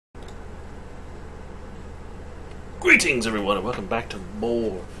Greetings everyone and welcome back to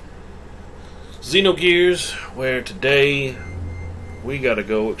more Xenogears, where today we gotta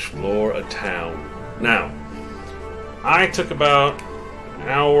go explore a town. Now, I took about an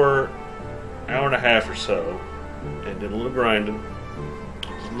hour and a half or so and did a little grinding,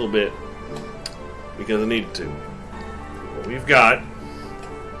 just a little bit, because I needed to. What we've got,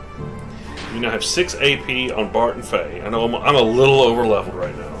 we now have 6 AP on Bart and Faye. I know I'm a little over leveled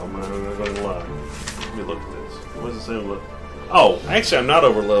right now, I'm not going to lie. Let me look at this. What does it say? Oh, actually I'm not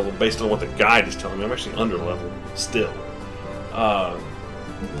over leveled based on what the guide is telling me. I'm actually under leveled still. But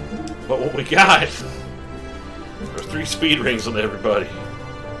what we got, there's 3 speed rings on everybody.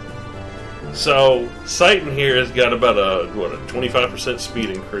 So Sighton here has got about a 25%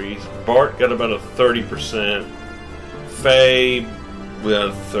 speed increase. Bart got about a 30%. Faye got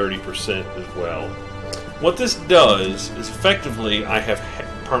a 30% as well. What this does is effectively I have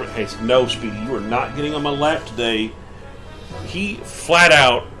permanent haste. No, Speedy, you are not getting on my lap today. He flat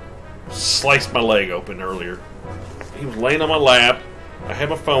out sliced my leg open earlier. He was laying on my lap. I had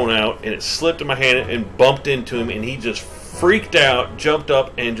my phone out, and it slipped in my hand and bumped into him, and he just freaked out, jumped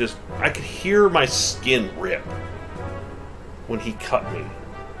up, and just... I could hear my skin rip when he cut me.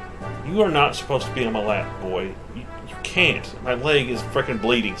 You are not supposed to be on my lap, boy. You can't. My leg is freaking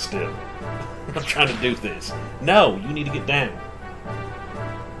bleeding still. I'm trying to do this. No, you need to get down.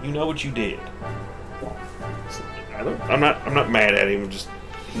 You know what you did. I'm not mad at him. Just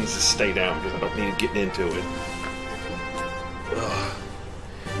he needs to stay down because I don't need him getting into it. Ugh.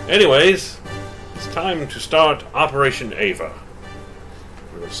 Anyways, it's time to start Operation Aveh.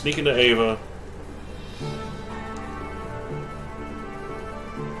 We're going to sneak into Aveh.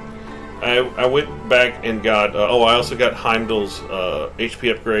 I went back and got... I also got Heimdall's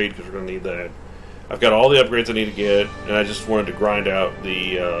HP upgrade because we're going to need that. I've got all the upgrades I need to get, and I just wanted to grind out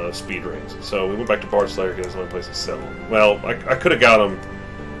the speed rings. So we went back to Bart's Lair because that's the only place to sell them. Well, I could have got them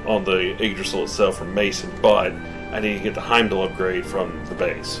on the Yggdrasil itself from Mason, but I need to get the Heimdall upgrade from the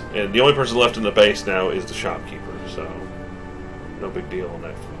base. And the only person left in the base now is the shopkeeper, so no big deal on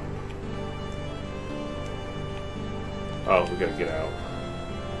that front. Oh, we gotta get out.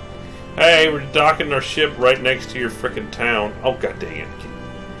 Hey, we're docking our ship right next to your frickin' town. Oh, god dang it.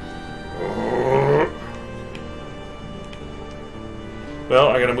 Well,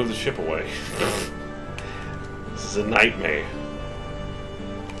 I gotta move the ship away. This is a nightmare.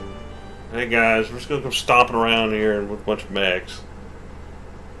 Hey guys, we're just gonna go stomping around here with a bunch of mechs.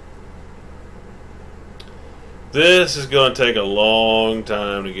 This is gonna take a long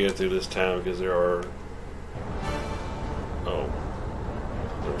time to get through this town because there are...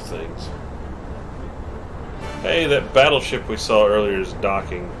 there are things. Hey, that battleship we saw earlier is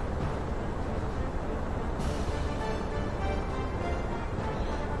docking.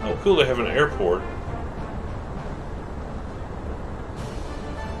 Oh, cool, they have an airport.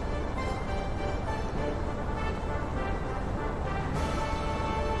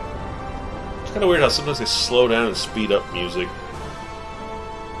 It's kind of weird how sometimes they slow down and speed up music.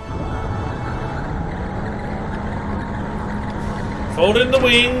 Fold in the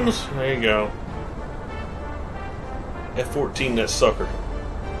wings! There you go. F-14 that sucker.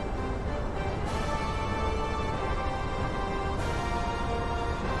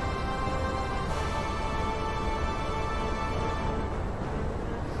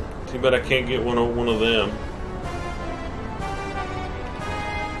 Too bad I can't get one of them.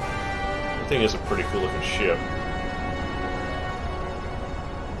 I think it's a pretty cool looking ship.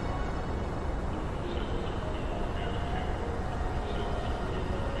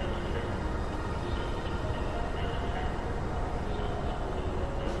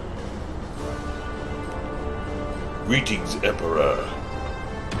 Greetings, Emperor.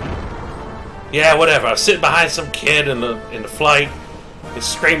 Yeah, whatever. I was sitting behind some kid in the flight. He's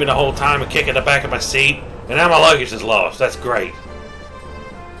screaming the whole time and kicking the back of my seat, and now my luggage is lost. That's great.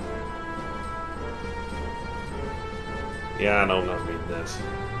 Yeah, I know I'm not reading this.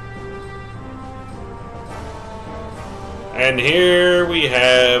 And here we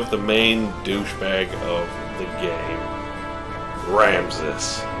have the main douchebag of the game,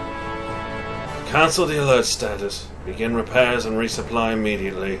 Ramses. Cancel the alert status. Begin repairs and resupply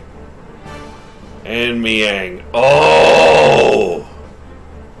immediately. And Miang. Oh!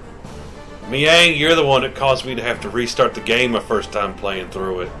 Miang, you're the one that caused me to have to restart the game my first time playing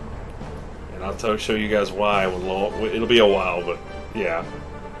through it. And I'll show you guys why. It'll be a while, but yeah.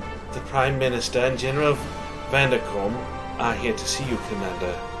 The Prime Minister and General Vandercom are here to see you,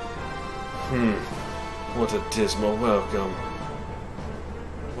 Commander. What a dismal welcome.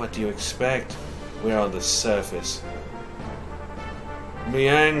 What do you expect? We're on the surface.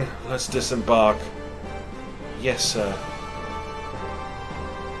 Miang, let's disembark. Yes, sir.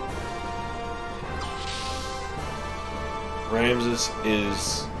 Ramses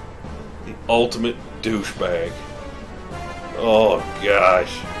is the ultimate douchebag. Oh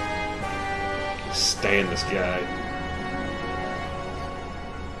gosh. I can't stand this guy.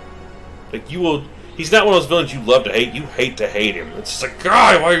 Like, you will... He's not one of those villains you love to hate. You hate to hate him. It's just like,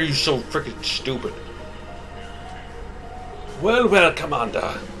 God, why are you so freaking stupid? Well, well,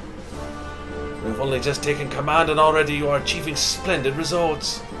 Commander. We've only just taken command and already you are achieving splendid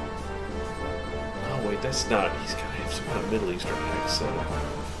results. Oh, wait, that's not... He's got to have some kind of Middle Eastern accent.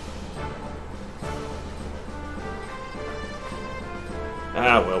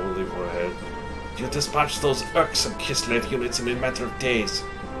 Ah, well, we'll leave her ahead. You dispatched those irksome Kislev units in a matter of days.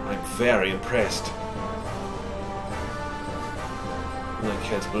 I'm very impressed. I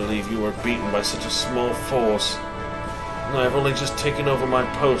can't believe you were beaten by such a small force. And I have only just taken over my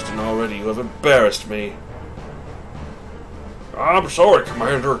post and already you have embarrassed me. I'm sorry,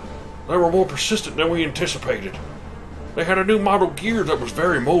 Commander. They were more persistent than we anticipated. They had a new model gear that was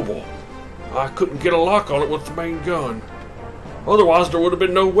very mobile. I couldn't get a lock on it with the main gun. Otherwise, there would have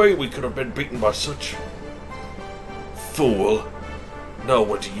been no way we could have been beaten by such... Fool. Know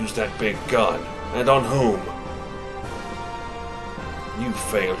when to use that big gun, and on whom. You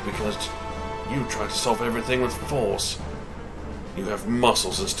failed because you tried to solve everything with force. You have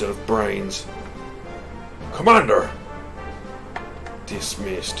muscles instead of brains. Commander!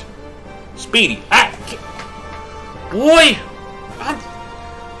 Dismissed. Speedy! Boy!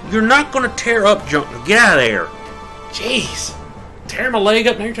 You're not gonna tear up junk. Get out of there! Jeez! Tear my leg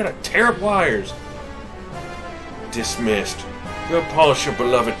up, now you're trying to tear up wires. Dismissed. Go polish your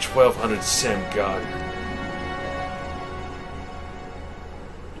beloved 1200 Sem gun.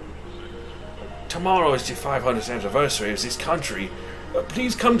 Tomorrow is the 500th anniversary of this country.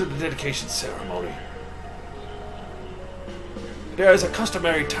 Please come to the dedication ceremony. There is a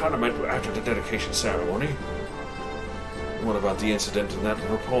customary tournament after the dedication ceremony. What about the incident in that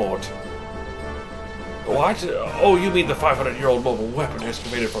report? What? Oh, you mean the 500-year-old mobile weapon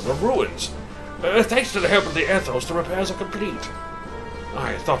excavated from the ruins? Thanks to the help of the Ethos, the repairs are complete.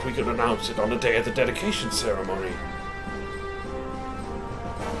 I thought we could announce it on the day of the dedication ceremony.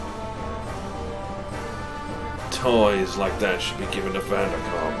 Toys like that should be given to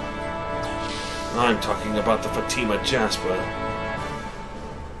Vandercom. I'm talking about the Fatima Jasper.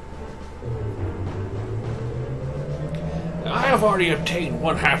 I have already obtained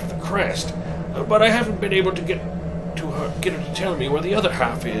one half of the crest, but I haven't been able to get her to tell me where the other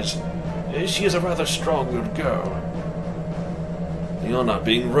half is. She is a rather strong-willed girl. You're not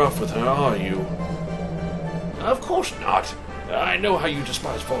being rough with her, are you? Of course not. I know how you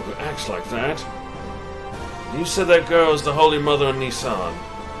despise vulgar acts like that. You said that girl is the Holy Mother of Nissan.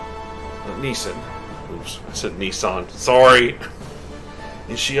 Nissan. Oops, I said Nissan. Sorry.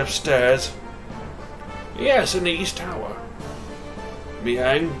 Is she upstairs? Yes, in the East Tower.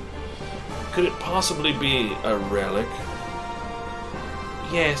 Miang, could it possibly be a relic?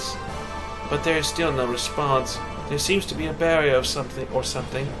 Yes, but there is still no response. There seems to be a barrier of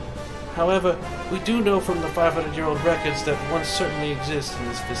something. However, we do know from the 500-year-old records that one certainly exists in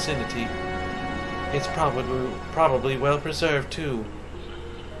this vicinity. It's probably well preserved too.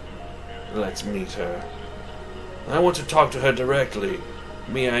 Let's meet her. I want to talk to her directly.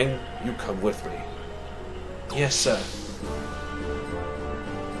 Miang, you come with me. Yes, sir.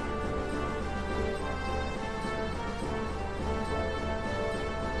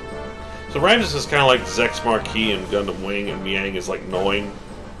 So Ramses is kind of like Zex Marquis and Gundam Wing, and Miang is like Knowing.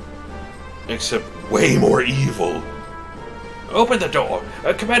 Except way more evil. Open the door.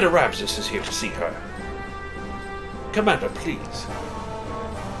 Commander Ramses is here to see her. Commander, please.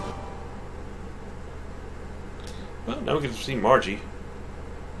 Well, now we get to see Margie.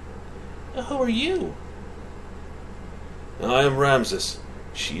 Who are you? I am Ramses.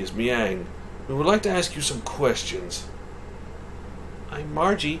 She is Miang. We would like to ask you some questions. I'm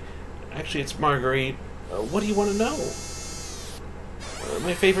Margie. Actually, it's Marguerite. What do you want to know?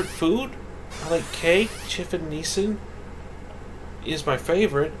 My favorite food? I like cake. Chiffen Nissen is my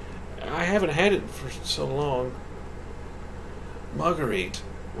favorite. I haven't had it for so long. Marguerite,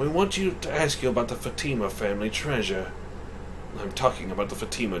 we want you to ask you about the Fatima family treasure. I'm talking about the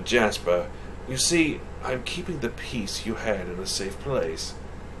Fatima Jasper. You see, I'm keeping the piece you had in a safe place.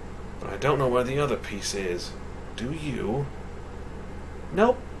 But I don't know where the other piece is. Do you?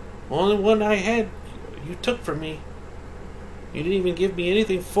 Nope. Only one I had you took from me. You didn't even give me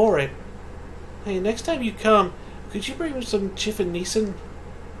anything for it. Hey, next time you come, could you bring me some Chiffen Nissen?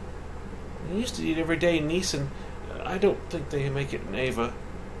 I used to eat every day in Nissen. I don't think they make it in Aveh.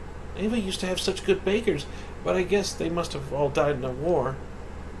 Aveh used to have such good bakers, but I guess they must have all died in the war.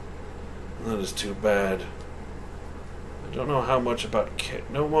 That is too bad. I don't know much about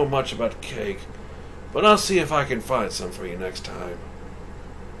cake, but I'll see if I can find some for you next time.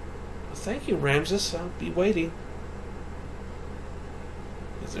 Well, thank you, Ramses. I'll be waiting.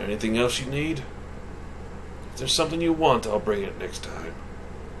 Is there anything else you need? If there's something you want, I'll bring it next time.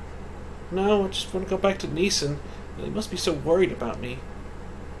 No, I just want to go back to Neeson. He must be so worried about me.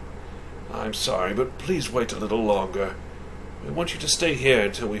 I'm sorry, but please wait a little longer. We want you to stay here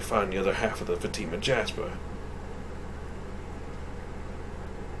until we find the other half of the Fatima Jasper.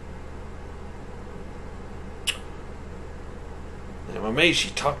 I'm amazed she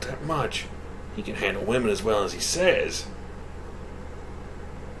talked that much. He can handle women as well as he says.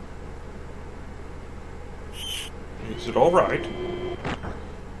 Is it all right?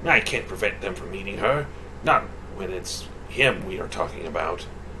 I can't prevent them from meeting her. Not when it's him we are talking about.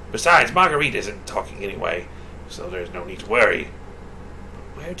 Besides, Marguerite isn't talking anyway, so there's no need to worry.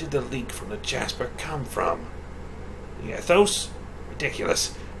 But where did the leak from the Jasper come from? The Ethos?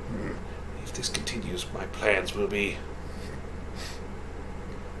 Ridiculous. If this continues, my plans will be...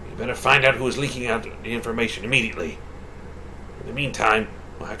 We better find out who is leaking out the information immediately. In the meantime,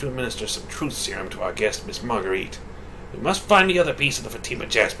 we'll have to administer some truth serum to our guest, Miss Marguerite. We must find the other piece of the Fatima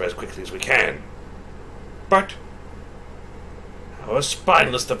Jasper as quickly as we can. But how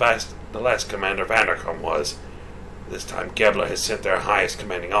spineless the last commander of Vandercom was. This time Gebler has sent their highest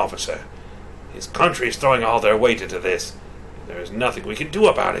commanding officer. His country is throwing all their weight into this. There is nothing we can do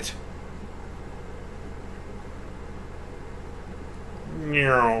about it.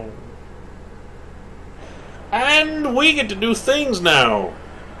 No. And we get to do things now.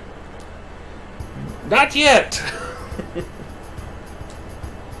 Not yet.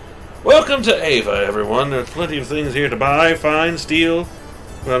 Welcome to Aveh, everyone. There's plenty of things here to buy, find, steal.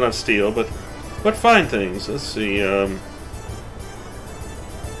 Well, not steal, but find things. Let's see. Let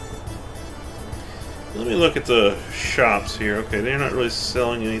me look at the shops here. Okay, they're not really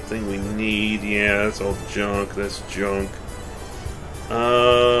selling anything we need. Yeah, that's all junk. That's junk.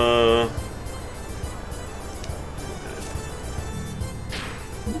 I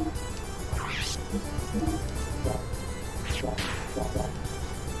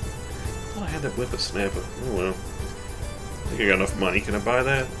had that whip of snap. Oh well. I think I got enough money. Can I buy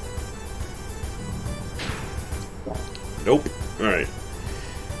that? Nope. Alright.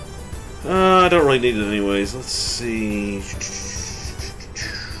 I don't really need it anyways. Let's see.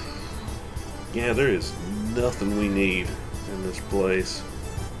 Yeah, there is nothing we need in this place.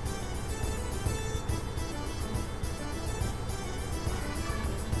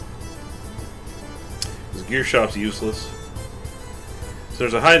 This gear shop's useless. So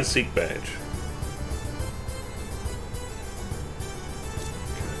there's a hide and seek badge.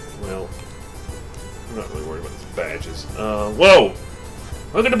 Well, I'm not really worried about these badges. Whoa!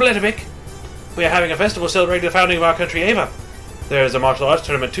 Welcome to Bledavik. We are having a festival celebrating the founding of our country, Aveh. There is a martial arts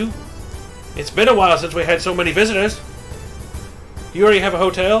tournament too. It's been a while since we had so many visitors. You already have a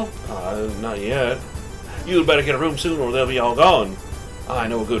hotel? Not yet. You'd better get a room soon or they'll be all gone. I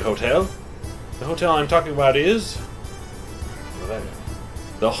know a good hotel. The hotel I'm talking about is...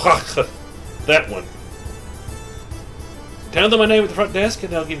 that one. Tell them my name at the front desk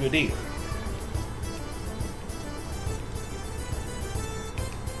and they'll give you a deal.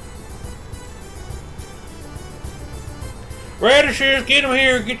 Radishes, get them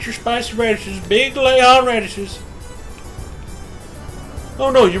here. Get your spicy radishes. Big lay-on radishes. Oh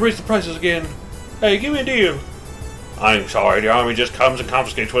no, you raised the prices again. Hey, give me a deal. I'm sorry, the army just comes and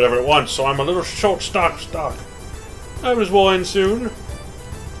confiscates whatever it wants, so I'm a little short stock. I was wine soon.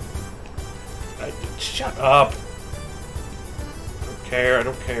 Shut up. I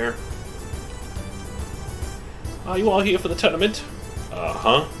don't care. Are you all here for the tournament?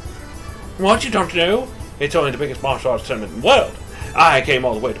 Uh-huh. What, you don't know? It's only the biggest martial arts tournament in the world. I came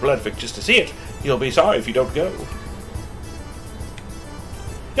all the way to Bledavik just to see it. You'll be sorry if you don't go.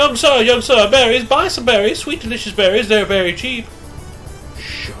 Young sir, berries. Buy some berries. Sweet, delicious berries. They're very cheap.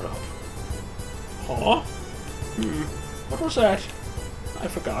 Shut up. Huh? What was that? I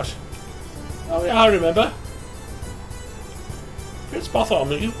forgot. Oh, yeah, I remember. Prince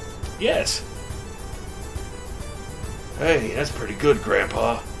Bartholomew? Yes. Hey, that's pretty good,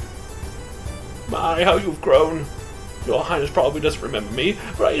 Grandpa. My, how you've grown. Your Highness probably doesn't remember me,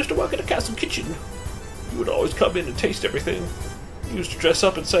 but I used to work in a castle kitchen. You would always come in and taste everything. You used to dress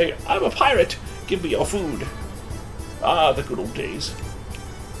up and say, I'm a pirate, give me your food. Ah, the good old days.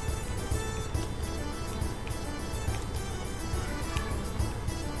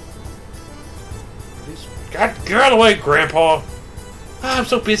 Get out of the way, Grandpa! Ah, I'm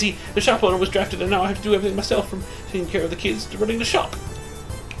so busy. The shop owner was drafted and now I have to do everything myself, from taking care of the kids to running the shop.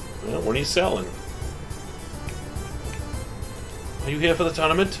 Well, what are you selling? Are you here for the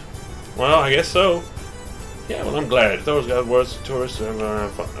tournament? Well, I guess so. Yeah, well, I'm glad. Those guys were tourists and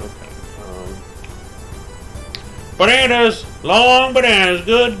have fun. Okay. Bananas! Long bananas.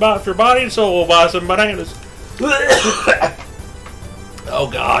 Good for body and soul. Buy some bananas. Oh,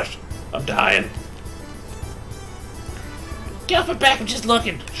 gosh. I'm dying. Get off my back, I'm just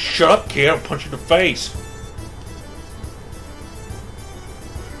looking. Shut up, kid. I'll punch you in the face.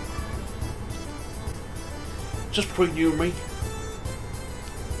 Just between you and me.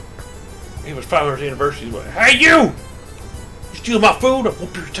 It was 500th anniversary. Hey, you! You steal my food, I'll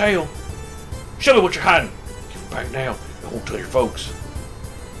whoop your tail. Show me what you're hiding. Give it back now. I won't tell your folks.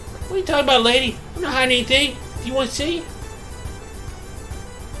 What are you talking about, lady? I'm not hiding anything. Do you want to see?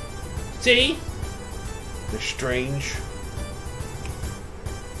 See? They're strange.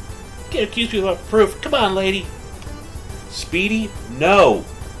 Can't accuse me without proof. Come on, lady. Speedy? No.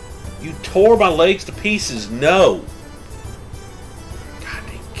 You tore my legs to pieces. No.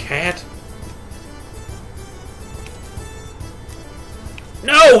 Goddamn cat.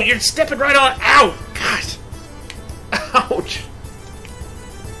 No, you're stepping right on. Ow! God. Ouch.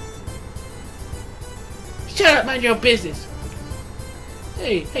 Shut up, mind your own business.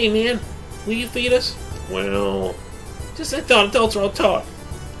 Hey, man. Will you feed us? Well, Just I thought adults are all taught.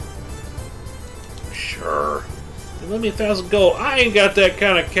 sure. And lend me 1,000 gold. I ain't got that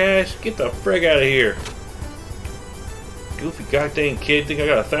kind of cash. Get the frig out of here. Goofy goddamn kid think I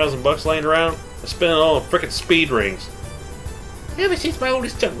got $1,000 laying around? I spent it all on frickin' speed rings. Ever since my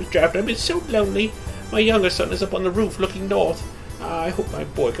oldest son was drafted, I've been so lonely. My younger son is up on the roof looking north. I hope my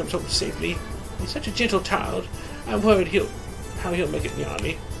boy comes home safely. He's such a gentle child. I'm worried how he'll make it in the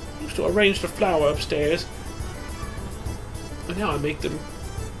army. He used to arrange the flower upstairs. And now I make them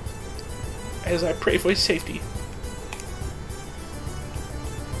as I pray for his safety.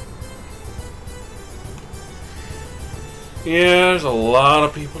 Yeah, there's a lot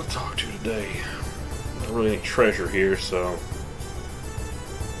of people to talk to today. Not really any treasure here, so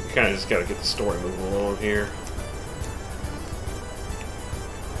you kind of just got to get the story moving along here.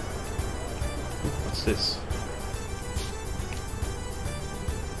 What's this?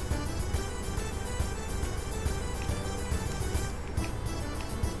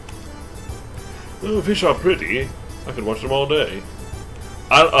 Oh, fish are pretty. I could watch them all day.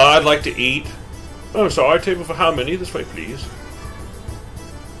 I'd like to eat. Oh, sorry, table for how many? This way, please.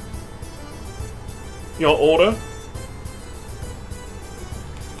 Your order?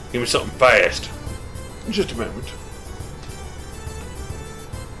 Give me something fast. Just a moment.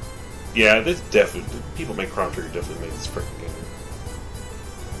 Yeah, this definitely... People make Chrono Trigger definitely made this freaking game.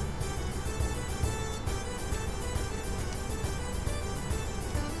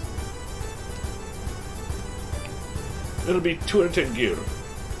 It'll be 210 gear.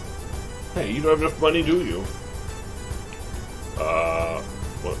 Hey, you don't have enough money, do you?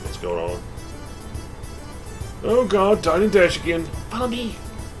 What's going on? Oh god, dine and dash again. Follow me.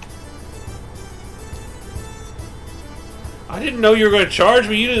 I didn't know you were going to charge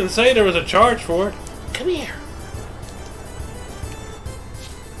me. You didn't say there was a charge for it. Come here.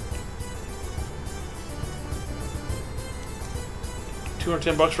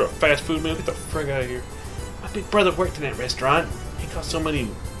 $210 for a fast food meal? Get the frig out of here. My big brother worked in that restaurant. He caught so many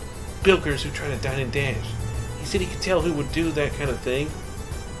bilkers who try to dine and dash. He said he could tell who would do that kind of thing.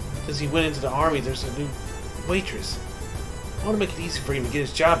 Because he went into the army, there's a new waitress. I want to make it easy for him to get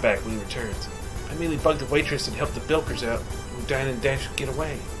his job back when he returns. I merely bugged the waitress and helped the bilkers out who dine and dash get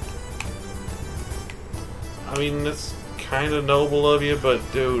away. I mean, that's kind of noble of you, but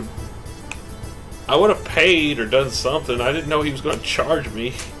dude, I would have paid or done something. I didn't know he was going to charge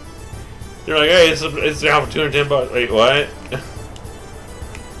me. They're like, hey, it's down for $210. Wait, what?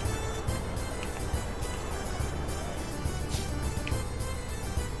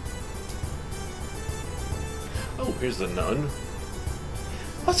 Oh, here's the nun.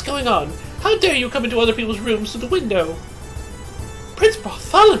 What's going on? How dare you come into other people's rooms through the window? Prince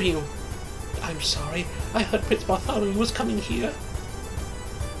Bartholomew! I'm sorry. I heard Prince Bartholomew was coming here.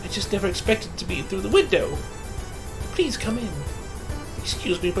 I just never expected to be through the window. Please come in.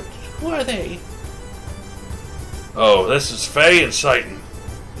 Excuse me, but who are they? Oh, this is Faye and Satan.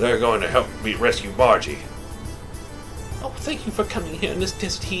 They're going to help me rescue Margie. Oh, thank you for coming here in this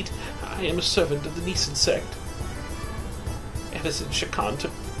desert heat. I am a servant of the Neeson sect. Ever since Shakhan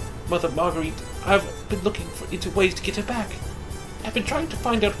took Mother Marguerite, I've been looking into ways to get her back. I've been trying to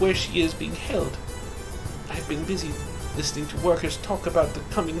find out where she is being held. I've been busy listening to workers talk about the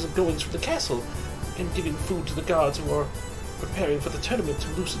comings and goings from the castle, and giving food to the guards who are preparing for the tournament to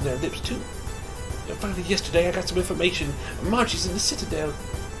loosen their lips too. And finally, yesterday I got some information. Margie's in the Citadel.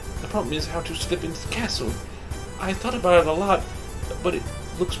 The problem is how to slip into the castle. I thought about it a lot, but it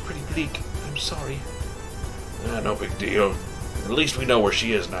looks pretty bleak. I'm sorry. No big deal. At least we know where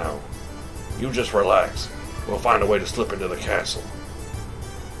she is now. You just relax. We'll find a way to slip into the castle.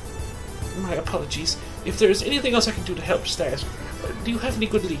 My apologies. If there is anything else I can do to help, just ask. Do you have any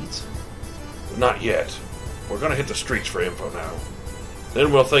good leads? Not yet. We're gonna hit the streets for info now.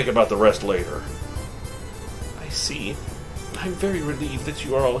 Then we'll think about the rest later. I see. I'm very relieved that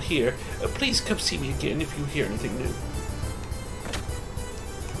you are all here. Please come see me again if you hear anything new.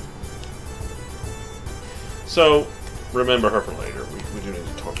 So, remember her for later. We do need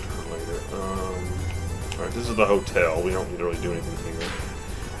to talk to her later. Alright, this is the hotel. We don't need to really do anything here.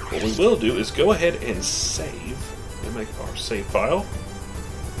 What we will do is go ahead and save. And make our save file.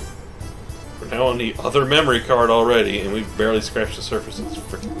 We're now on the other memory card already, and we've barely scratched the surface of this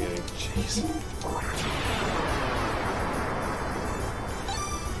freaking game. Jeez.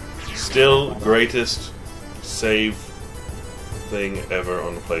 Still greatest save thing ever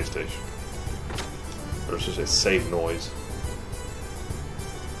on the PlayStation. Or it's just a save noise.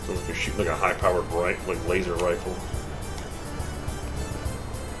 Sounds like you're shooting like a high-powered like laser rifle.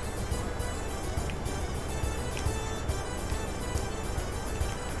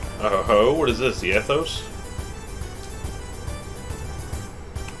 Oh, what is this? The Ethos?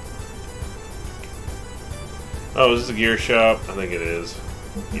 Oh, is this a gear shop? I think it is.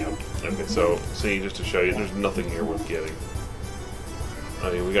 Yeah. Okay, so, see, just to show you, there's nothing here worth getting.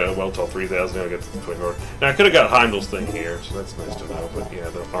 I mean, we got a Weltall 3000, now we got the Twin Guard. Now, I could have got Heimdall's thing here, so that's nice to know, but yeah,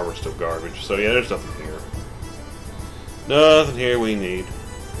 the armor's still garbage. So, yeah, there's nothing here. Nothing here we need.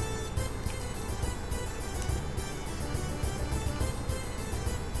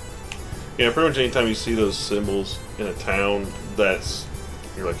 Yeah, pretty much anytime you see those symbols in a town,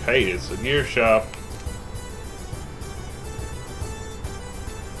 you're like, hey, it's a gear shop.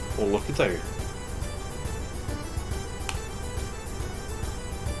 Well, look at there.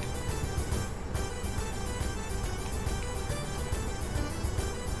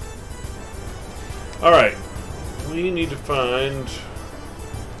 Alright, we need to find...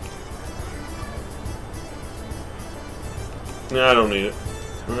 No, I don't need it.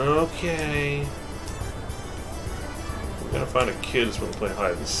 Okay. We gotta find a kid that's gonna play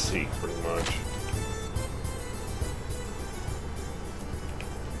hide and seek, pretty much.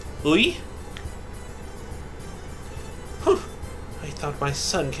 Louis? Huh. I thought my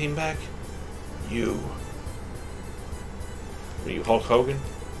son came back. You. Are you Hulk Hogan?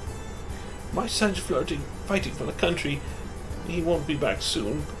 My son's fighting for the country. He won't be back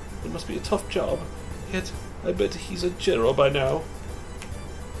soon. It must be a tough job. Yet, I bet he's a general by now.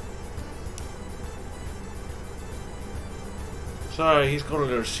 Sorry, he's gone a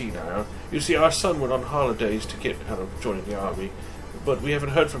little senile. You see, our son went on holidays to get out of joining the army, but we haven't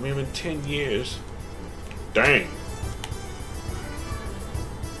heard from him in 10 years. Dang.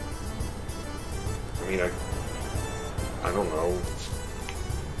 I mean, I don't know.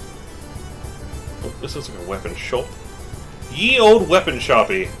 Oh, this looks like a weapon shop. Ye old weapon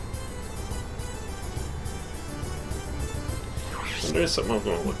shoppy. There's something I'm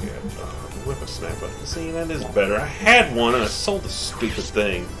going to look at. Whippersnapper. See, that is better. I had one and I sold the stupid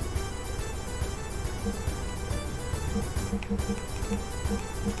thing.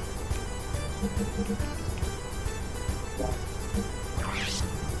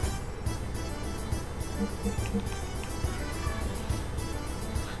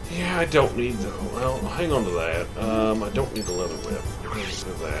 Yeah, I don't need the... Well, hang on to that. I don't need the leather whip.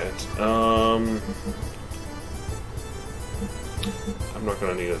 That. I'm not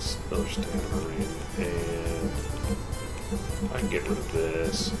going to need another standard ring, and I can get rid of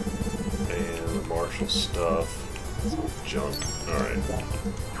this, and the martial stuff, junk. Alright.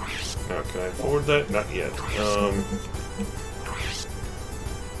 Now, can I afford that? Not yet.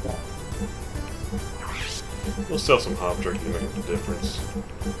 We'll sell some hop jerky to make a difference.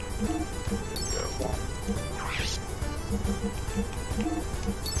 There we go.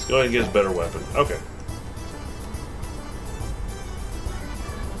 Let's go ahead and get us a better weapon. Okay.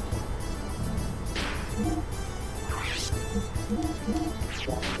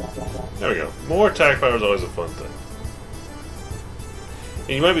 There we go. More attack power is always a fun thing.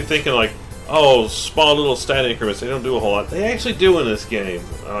 And you might be thinking like, oh, small little stat increments, they don't do a whole lot. They actually do in this game.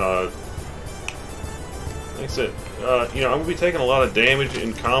 Like I said, you know, I'm going to be taking a lot of damage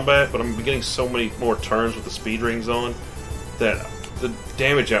in combat, but I'm going to be getting so many more turns with the speed rings on that the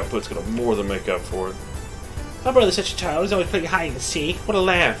damage output's going to more than make up for it. My brother's such a child. He's always playing hide and seek. What a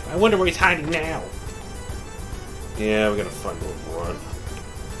laugh. I wonder where he's hiding now. Yeah, we gotta find a little run.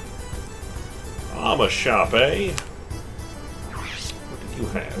 I'm a shop, eh? What did you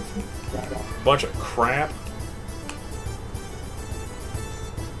have? Bunch of crap.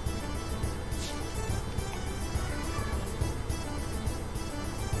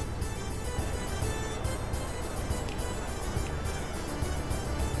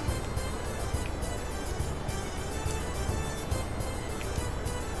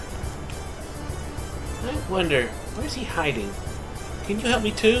 I wonder, where's he hiding? Can you help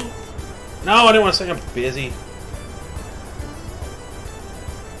me too? No, I didn't want to say I'm busy.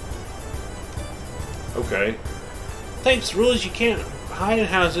 Okay. Thanks, rule is you can't hide in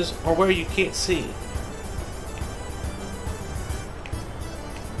houses or where you can't see.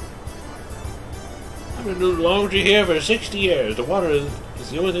 I've been doing laundry here for 60 years. The water is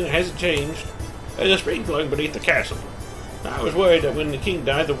the only thing that hasn't changed. There's a spring flowing beneath the castle. I was worried that when the king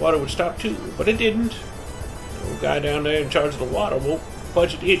died, the water would stop too, but it didn't. The guy down there in charge of the water won't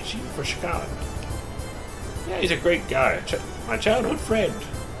budge an inch even for Shakhan. Yeah, he's a great guy. My childhood friend.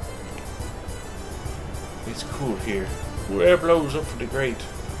 It's cool here. Cool air blows up from the grate.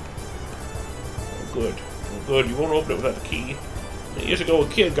 Oh, good. Oh, good. You won't open it without the key. Years ago, a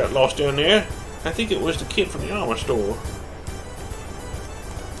kid got lost down there. I think it was the kid from the armor store.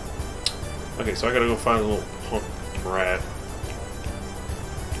 Okay, so I gotta go find a little punk rat.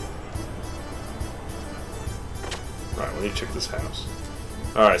 Alright, we need to check this house.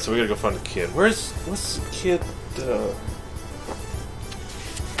 Alright, so we gotta go find the kid. What's the kid, what's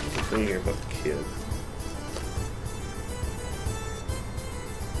the thing here about the kid?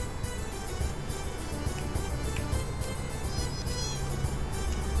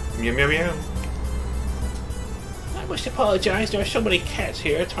 Meow meow meow. I must apologize. There are so many cats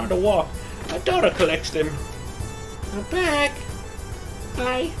here. It's hard to walk. My daughter collects them. I'm back.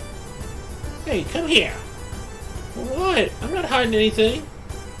 Hi. Hey, come here. What? I'm not hiding anything.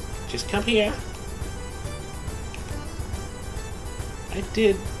 Just come here. I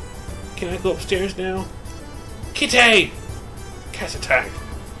did. Can I go upstairs now? Kitty! Cat attack.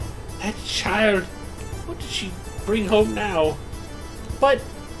 That child. What did she bring home now? But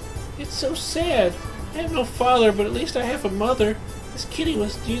it's so sad. I have no father, but at least I have a mother. This kitty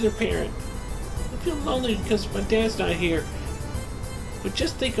was neither parent. I feel lonely because my dad's not here. But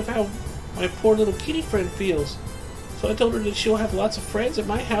just think of how my poor little kitty friend feels. So I told her that she'll have lots of friends at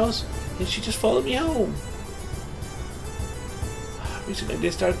my house, and she just followed me home. Recently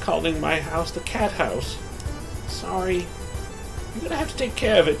they started calling my house the cat house. Sorry. You're gonna have to take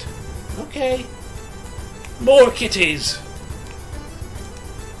care of it. Okay. More kitties!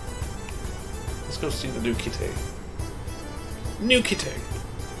 Let's go see the new kitty. New kitty.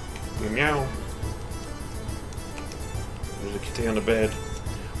 Meow. There's a kitty on the bed.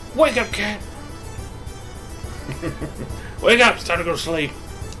 Wake up, cat! Wake up! It's time to go to sleep.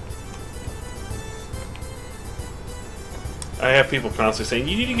 I have people constantly saying,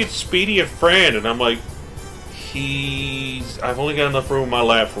 you need to get Speedy a friend, and I'm like, I've only got enough room in my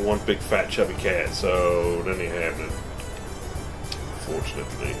lap for one big fat chubby cat, so that ain't happening.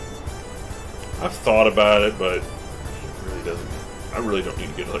 Fortunately. I've thought about it, but it really doesn't. I really don't need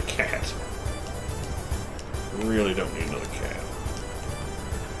to get another cat. I really don't need another cat.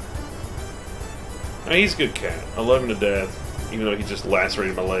 Now, he's a good cat. I love him to death, even though he just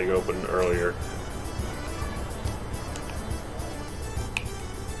lacerated my leg open earlier.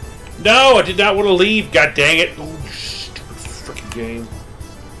 No, I did not want to leave. God dang it! Oh, you stupid freaking game.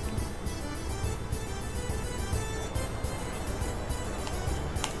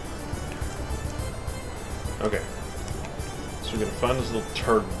 Okay. So we're gonna find this little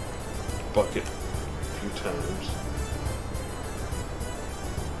turd bucket a few times.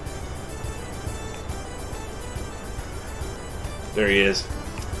 There he is.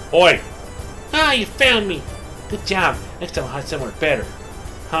 Oi! Ah, you found me! Good job. Next time I'll hide somewhere better.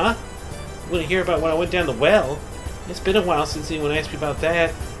 Huh? You want to hear about when I went down the well? It's been a while since anyone asked me about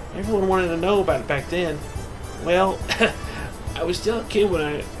that. Everyone wanted to know about it back then. Well, I was still a kid when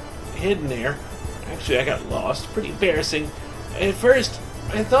I hid in there. Actually, I got lost. Pretty embarrassing. At first,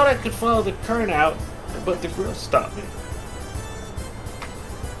 I thought I could follow the current out, but the girl stopped me.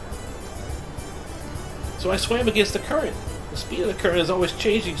 So I swam against the current. The speed of the current is always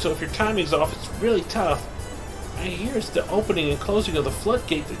changing, so if your timing's off, it's really tough. I hear it's the opening and closing of the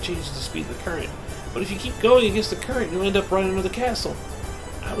floodgate that changes the speed of the current. But if you keep going against the current, you'll end up running into the castle.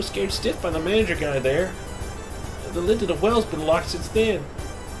 I was scared stiff by the manager guy there. The lid to the well's been locked since then.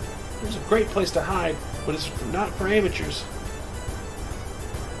 It was a great place to hide, but it's not for amateurs.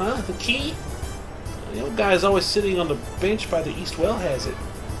 Huh? The key? The old guy is always sitting on the bench by the east well has it.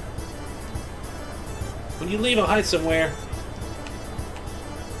 When you leave, I'll hide somewhere.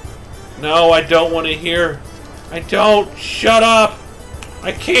 No, I don't want to hear. I don't. Shut up.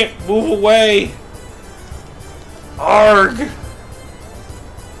 I can't move away. Arg.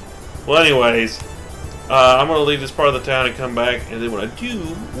 Well, anyways, I'm going to leave this part of the town and come back, and then when I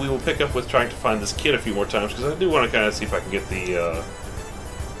do, we will pick up with trying to find this kid a few more times, because I do want to kind of see if I can get the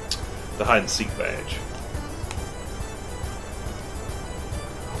hide-and-seek badge.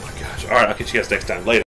 Oh my gosh. Alright, I'll catch you guys next time. Later.